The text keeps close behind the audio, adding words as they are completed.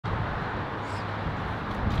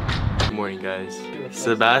Good morning, guys.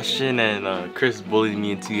 Sebastian and Chris bullied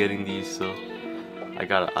me into getting these, so I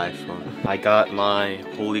got an iPhone. I got my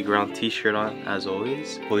Holy Ground t-shirt on, as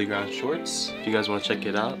always. Holy Ground shorts. If you guys want to check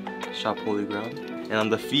it out, shop Holy Ground. And on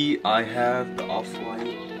the feet, I have the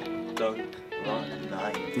Off-White Dunk Run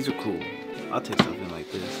 9. These are cool. I'll take something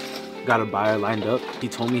like this. Got a buyer lined up. He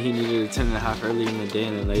told me he needed a 10.5 earlier in the day,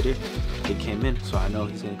 and then later it came in. So I know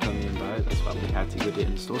he's gonna come in and buy it. That's why we had to get it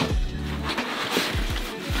in the store.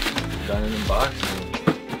 Got it in box.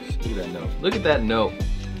 Look at that note. Look at that note.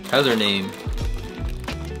 How's her name?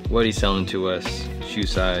 What he's selling to us. Shoe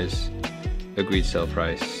size. Agreed sell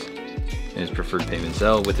price. And his preferred payment.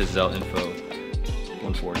 Zelle with his Zelle info.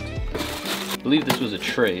 140. I believe this was a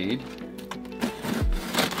trade.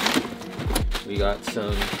 We got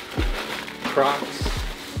some Crocs,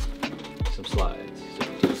 some slides.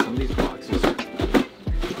 So some of these boxes.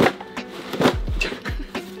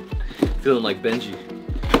 Feeling like Benji.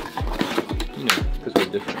 You know, because we're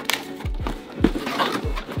different.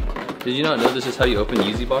 Did you not know this is how you open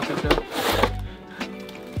Yeezy boxes now?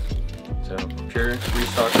 So, pure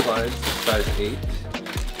restock slides, size 8.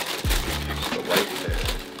 Just a white pair.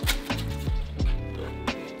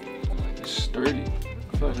 It's sturdy.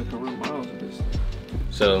 I feel like I can run miles with this.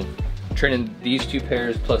 So, trading these 2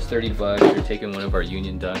 pairs plus $30, you're taking one of our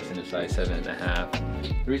Union Ducks in a size 7.5.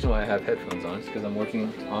 The reason why I have headphones on is because I'm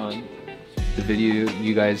working on the video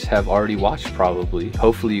you guys have already watched probably.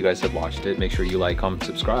 Hopefully you guys have watched it. Make sure you like, comment,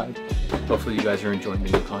 subscribe. Hopefully you guys are enjoying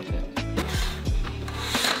the new content.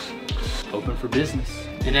 Open for business.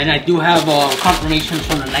 And then I do have confirmations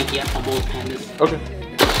from the Nike app on both pandas. Okay.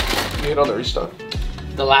 You hit on the restock?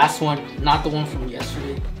 The last one, not the one from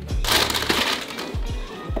yesterday.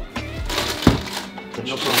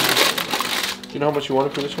 No problem. Do you know how much you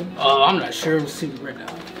wanted for this one? I'm not sure. We'll see right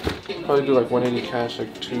now. Probably do like 180 cash,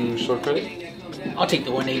 like 2 store credit. I'll take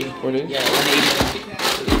the 180. 180? Yeah,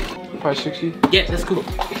 180. Probably 60? Yeah, that's cool.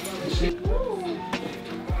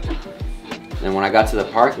 And when I got to the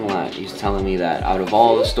parking lot, he's telling me that out of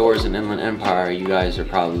all the stores in Inland Empire, you guys are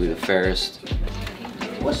probably the fairest.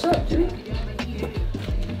 What's up, dude?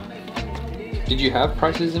 Did you have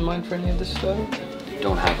prices in mind for any of this stuff?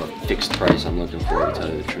 Don't have a fixed price I'm looking for, to tell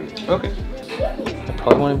you the truth. Okay. I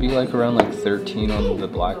probably want to be like around like 13 on the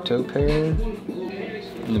black toe pair.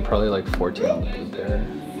 And then probably like 14 on the blue pair.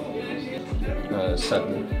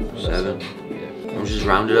 7. 7? Yeah. I'm just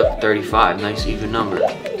rounded up to 35. Nice even number.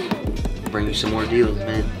 Bring you some more deals,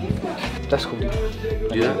 man. That's cool, dude.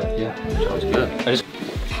 Do that? Yeah. Sounds good.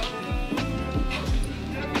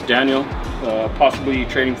 Daniel, possibly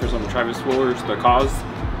trading for some Travis Fuller's, the cause.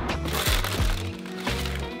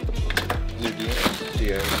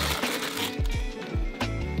 Yeah.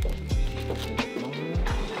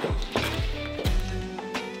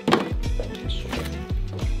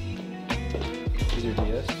 Is your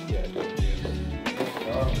DS? Yeah,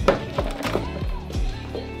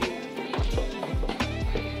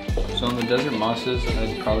 So on the Desert Mosses,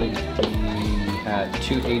 I'd probably be at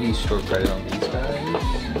 280 store credit on these guys.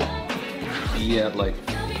 Be at like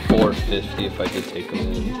 450 if I did take them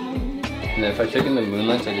in. And if I took in the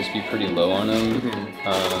Moonlights, I'd just be pretty low on them.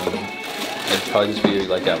 I'd probably just be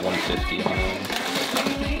like at 150 on them.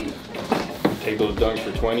 Take those dunks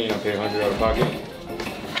for 20 and I'll pay 100 out of pocket.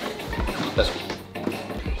 That's cool.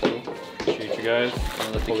 Appreciate you guys.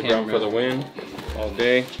 Holy Ground for the win all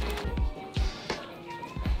day.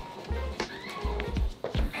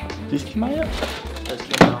 These came out yet? Those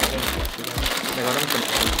came out. I got them from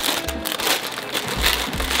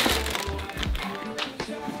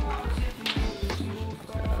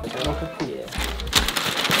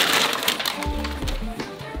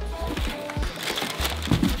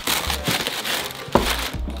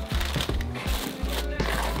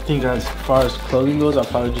I think as far as clothing goes, I'll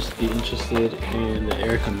probably just be interested in the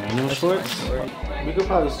Eric Emanuel shorts. We could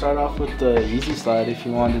probably start off with the Yeezy slide if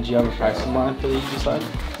you want. Did you have a price in mind for the Yeezy slide?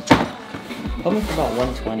 Probably for about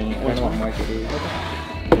 120, depending on what market it is.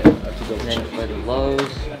 Yeah, that's a good And then for the lows,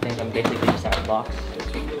 I think I'm basically just out of box.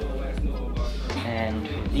 And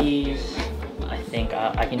these, I think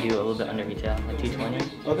I can do a little bit under retail, like 220.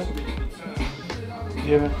 Okay.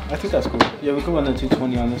 Yeah, man. I think that's cool. Yeah, we could run the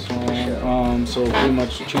 220 on this one. So pretty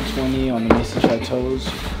much 220 on the Mason Chateaus,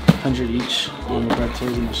 100 each on the red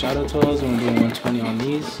toes and the shadow toes, and we're doing 120 on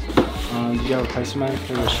these. Do you have a price in mind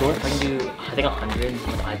for the shorts? I can do, I think 100 is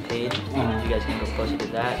what I paid. You guys can go closer to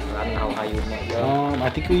that, or I don't know how you would make it go. I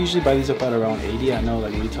think we usually buy these up at around 80. I know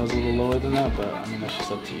like retail's a little lower than that, but I mean that's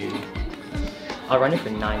just up to you. I'll run it for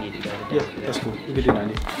 90 if you guys are down. Yeah, that's cool. We could do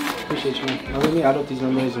 90. Appreciate you, man. Now let me add up these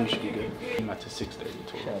numbers and we should be good. Not to 630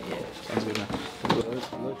 total. Sure, yeah. Sounds good, man.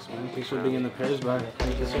 Looks, man. Thanks for being in the pairs bag.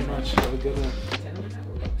 Thank you so much. Have a good one.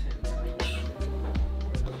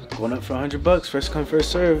 Going up for $100. First come,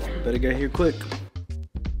 first serve. Better get here quick.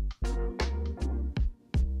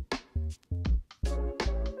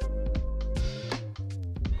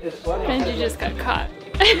 Benji just got caught.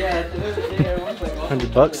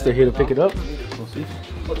 $100. They're here to pick it up. We'll see.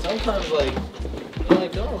 But sometimes, like, I'm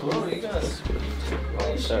like, no, bro, you guys.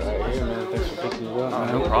 Start right here, man. Thanks for picking it up.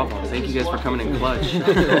 Oh, no problem. Thank you guys for coming in clutch.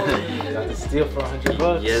 Got the steal for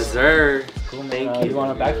 $100. Yes, sir. Cool, thank you. You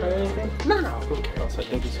want a back for anything? No. Cool. So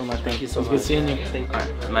thank you so much, man. Thank you so much. Good seeing you.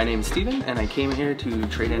 Alright, my name's Steven, and I came here to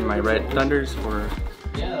trade in my red Thunders for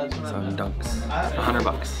some dunks. $100.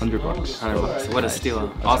 $100. What a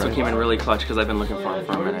steal. Also came in really clutch because I've been looking for them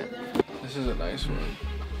for a minute. This is a nice one.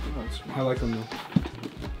 I like them though.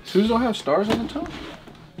 Shoes don't have stars on the toe?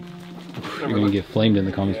 You're gonna get flamed in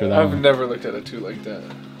the comments for that. I've never looked at a 2 like that.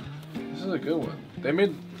 This is a good one. They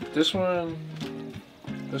made this one.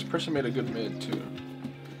 This person made a good mid too.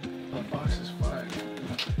 The box is fine.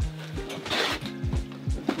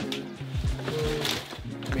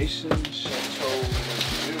 Mason Chateau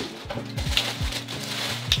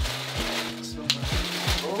 2.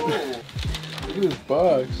 Oh, look at this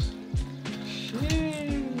box.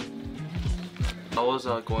 I was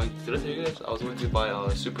going to, did I tell you guys? I was going to buy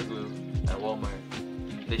super glue at Walmart.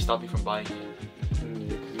 They stopped me from buying it. Because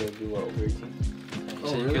you gotta do what, over 18?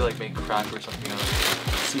 So you could like make crack or something out of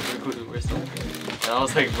super glue or something. And I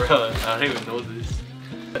was like, bro, I don't even know this.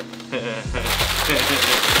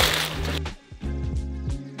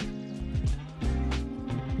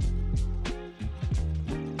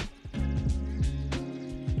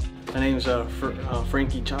 My name's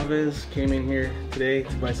Frankie Chavez. Came in here today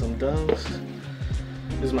to buy some dunks.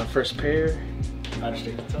 This is my first pair. Got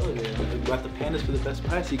straight to toe there. We got the pandas for the best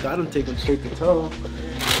price. You got them, take them straight to toe.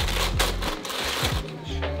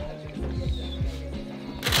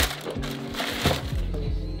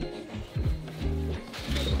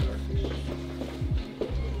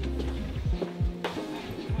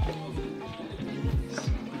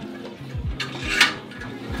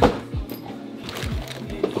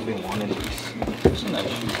 I've been wanting these. It's a nice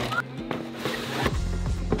shoe.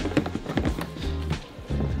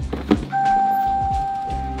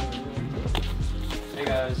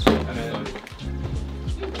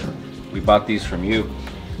 We bought these from you.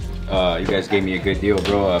 You guys gave me a good deal,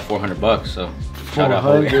 bro. $400. So shout out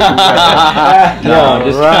Holy Ground. No,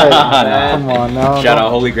 just Come on, no. Shout out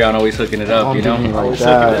Holy Ground, always hooking it up, you know. Always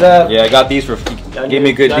hooking it up. Yeah, I got these for. Gave me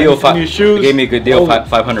a good deal. Gave me a good deal.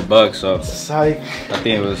 $500. So Psych. I think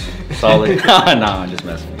it was solid. Nah, I'm just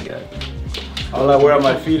messing with you guys. All I wear on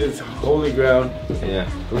my feet is Holy Ground. Yeah.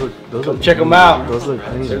 Come check them out. Those look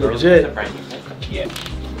clean. They're legit. Yeah.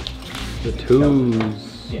 The twos.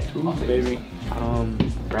 Yeah, baby.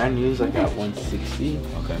 Brand news I got 160.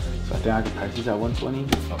 Okay. So I think I could price these at 120.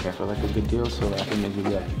 Okay. For like a good deal. So I think maybe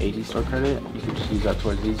like 80 store credit. You could just use that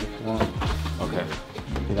towards these if you want. Okay. I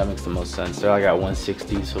think that makes the most sense. They're like at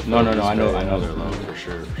 160. So no. I know they're low for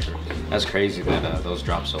sure. That's crazy that those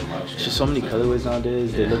drop so much. It's just so many colorways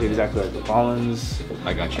nowadays. They look exactly like the Fallons.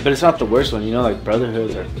 I got you. But it's not the worst one. You know, like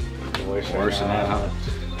Brotherhoods are the worst. Worse than that, huh?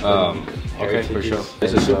 Okay, for sure.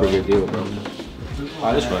 It's a super good deal, bro.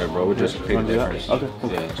 I just run it, bro. We're just picking difference. Okay,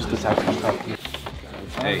 cool. Yeah. Just the tax on top.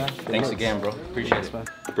 Hey, thanks again, bro. Appreciate it.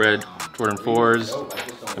 Red Jordan 4s.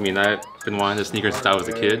 I mean, I've been wanting this sneaker since I was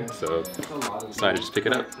a kid, so decided to just pick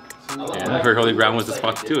it up. And I heard Holy Ground was the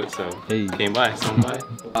spot to do it, so came by, swung by.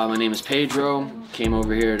 My name is Pedro. Came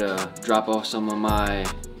over here to drop off some of my,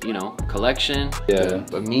 collection. Yeah.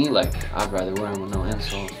 But me, like, I'd rather wear them with no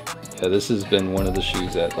insole. Yeah, this has been one of the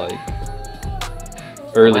shoes that, like,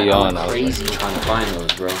 early on, I was crazy trying to find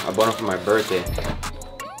those, bro. I bought them for my birthday.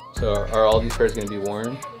 So are all these pairs gonna be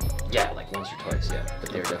worn? Yeah, like once or twice, yeah.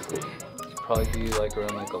 But they're definitely. Probably be like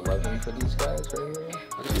around like 11 for these guys right here.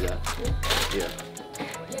 I'll do that. Yeah.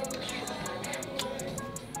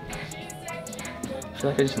 I feel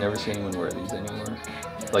like I just never see anyone wear these anymore.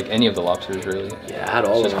 Like any of the lobsters, really. Yeah, I had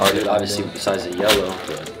all of them, hard, obviously, besides the yellow.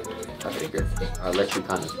 But I figured I'll let you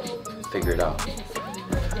kind of figure it out.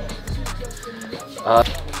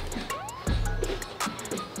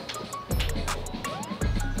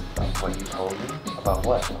 What you told me? About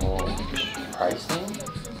what? The whole price thing?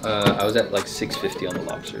 I was at like 650 on the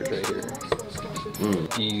lobsters right here.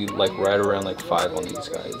 You like right around like 5 on these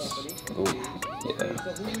guys. Ooh. Yeah.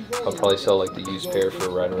 I'll probably sell like the used pair for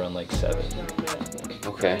right around like 7.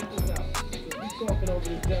 Okay.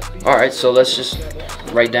 Alright, so let's just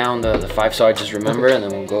write down the 5 so I just remember, and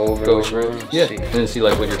then we'll go over Yeah, and then see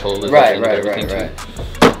like what your total is. Right.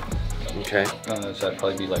 Okay. So I'd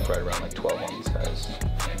probably be like right around like 12 on these guys.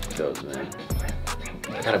 Those, man.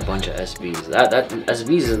 I got a bunch of SBs. That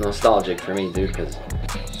SBs is nostalgic for me, dude, because...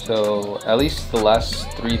 So at least the last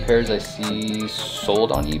 3 pairs I see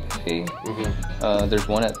sold on eBay. There's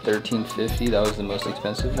one at $13.50. That was the most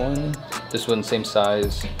expensive one. This one, same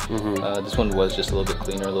size. This one was just a little bit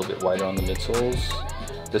cleaner, a little bit wider on the midsoles.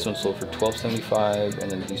 This one sold for $12.75, and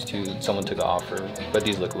then these two, someone took an offer, but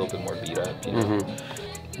these look a little bit more beat up. You know,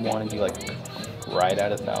 want to be like right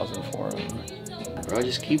at 1,000 for them. Bro,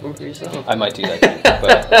 just keep them for yourself. I might do that too,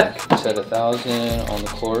 but like, set 1,000 on the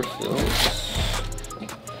chlorophylls.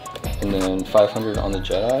 And then 500 on the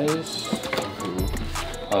Jedis,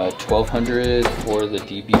 1,200 for the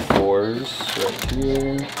DB4s right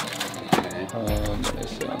here. What did I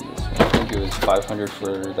say on this one? I think it was 500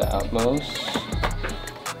 for the Atmos,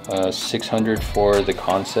 600 for the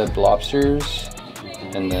Concept Lobsters,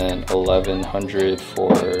 and then 1,100 for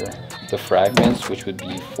the Fragments, which would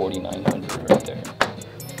be 4,900 right there.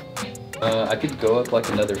 I could go up like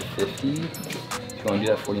another 50 if you want to do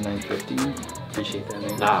that. 4,950. Appreciate that,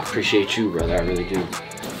 man. Nah, appreciate you, brother. I really do.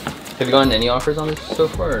 Have you gotten any offers on this so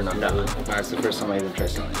far, or not? No, that's the first time I even tried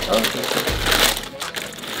something.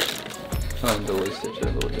 The waist stitch are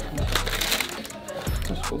a little different.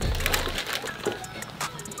 That's cool.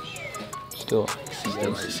 Still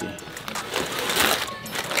icy.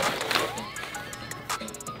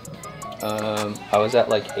 I was at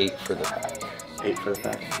like 8 for the pack. 8 for the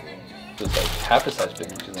pack. It was like half a size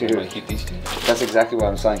bigger because I'm going to keep these two. That's exactly what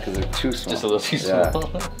I'm saying, because they're too small. Just a little too small.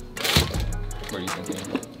 What are you thinking?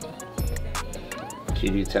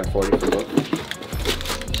 Can you do 1040 for both?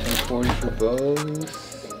 1040 for both.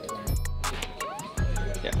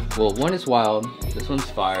 Yeah. Well, one is wild. This one's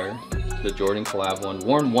fire. The Jordan collab one.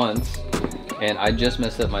 Worn once, and I just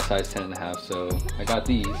messed up my size 10.5, so I got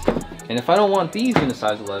these. And if I don't want these in a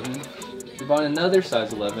size 11, we bought another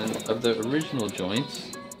size 11 of the original joints.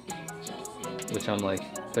 Which I'm like,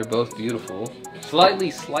 they're both beautiful.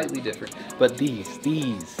 Slightly different. But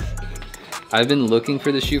these. I've been looking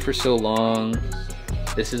for this shoe for so long.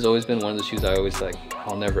 This has always been one of the shoes I always like,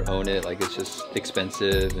 I'll never own it. Like, it's just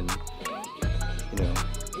expensive and, you know,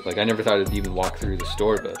 like I never thought I'd even walk through the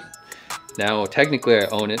store, but now technically I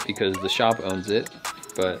own it because the shop owns it.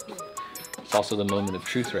 But it's also the moment of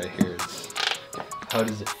truth right here. It's, how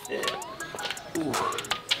does it fit? Ooh.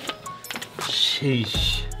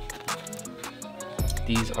 Sheesh.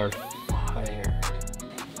 These are fire.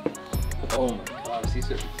 Oh my gosh, these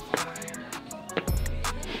are fire.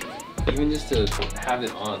 Even just to have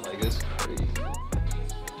it on, like, it's crazy.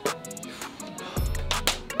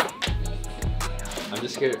 I'm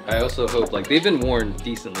just scared. I also hope, like, they've been worn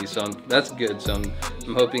decently, so that's good. So I'm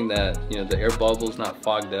hoping that, you know, the air bubble's not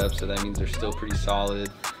fogged up, so that means they're still pretty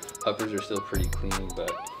solid. Uppers are still pretty clean,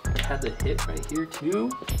 but I had the hit right here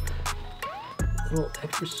too. A little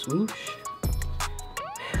extra swoosh.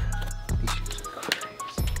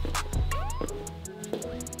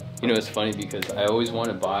 You know, it's funny because I always want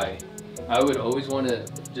to buy, I would always want to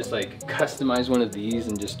just like customize one of these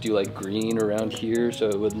and just do like green around here so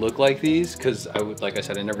it would look like these, because I would, like I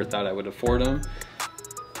said, I never thought I would afford them.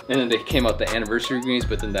 And then they came out the anniversary greens,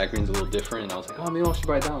 but then that green's a little different, and I was like, oh, maybe I should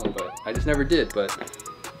buy that one, but I just never did. But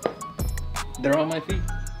they're on my feet.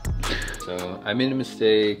 So I made a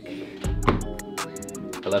mistake.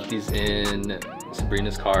 I left these in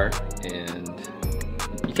Sabrina's car, and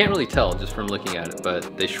you can't really tell just from looking at it,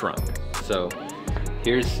 but they shrunk. So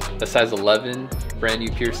here's a size 11 brand new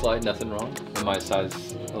pure slide, nothing wrong, and my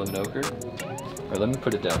size 11 ochre. Or let me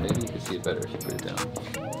put it down, maybe you can see it better if you put it down.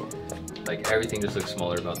 Like, everything just looks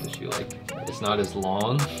smaller about this shoe. Like, it's not as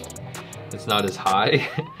long, it's not as high,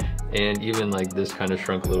 and even like this kind of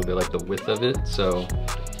shrunk a little bit, like the width of it. So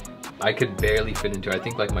I could barely fit into it. I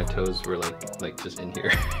think like my toes were like just in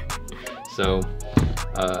here. So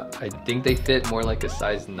I think they fit more like a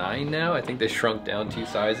size 9 now. I think they shrunk down 2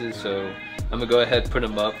 sizes, so I'm gonna go ahead and put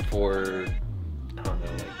them up for, I don't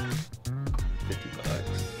know, like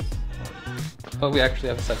 $50. Oh, we actually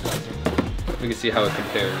have a size 9. We can see how it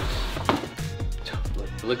compares. Look,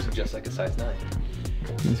 it looks just like a size 9.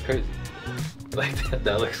 It's crazy. Like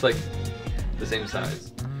that looks like the same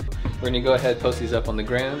size. We're gonna go ahead, post these up on the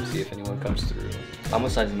gram, see if anyone comes through. I'm a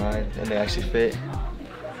size 9 and they actually fit.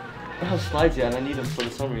 I have slides yet and I need them for the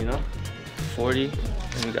summer, you know? 40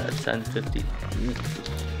 and we got 10, 50.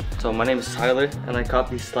 So my name is Tyler and I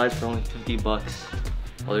copied these slides for only $50.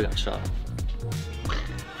 Oh, they got shot.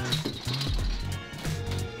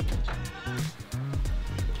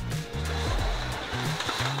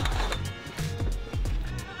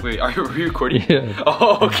 Wait, are you recording? Yeah.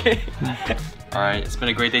 Oh, okay. All right, it's been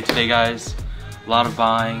a great day today, guys. A lot of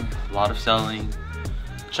buying, a lot of selling.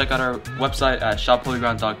 Check out our website at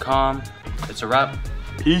shopholyground.com. It's a wrap.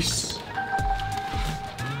 Peace.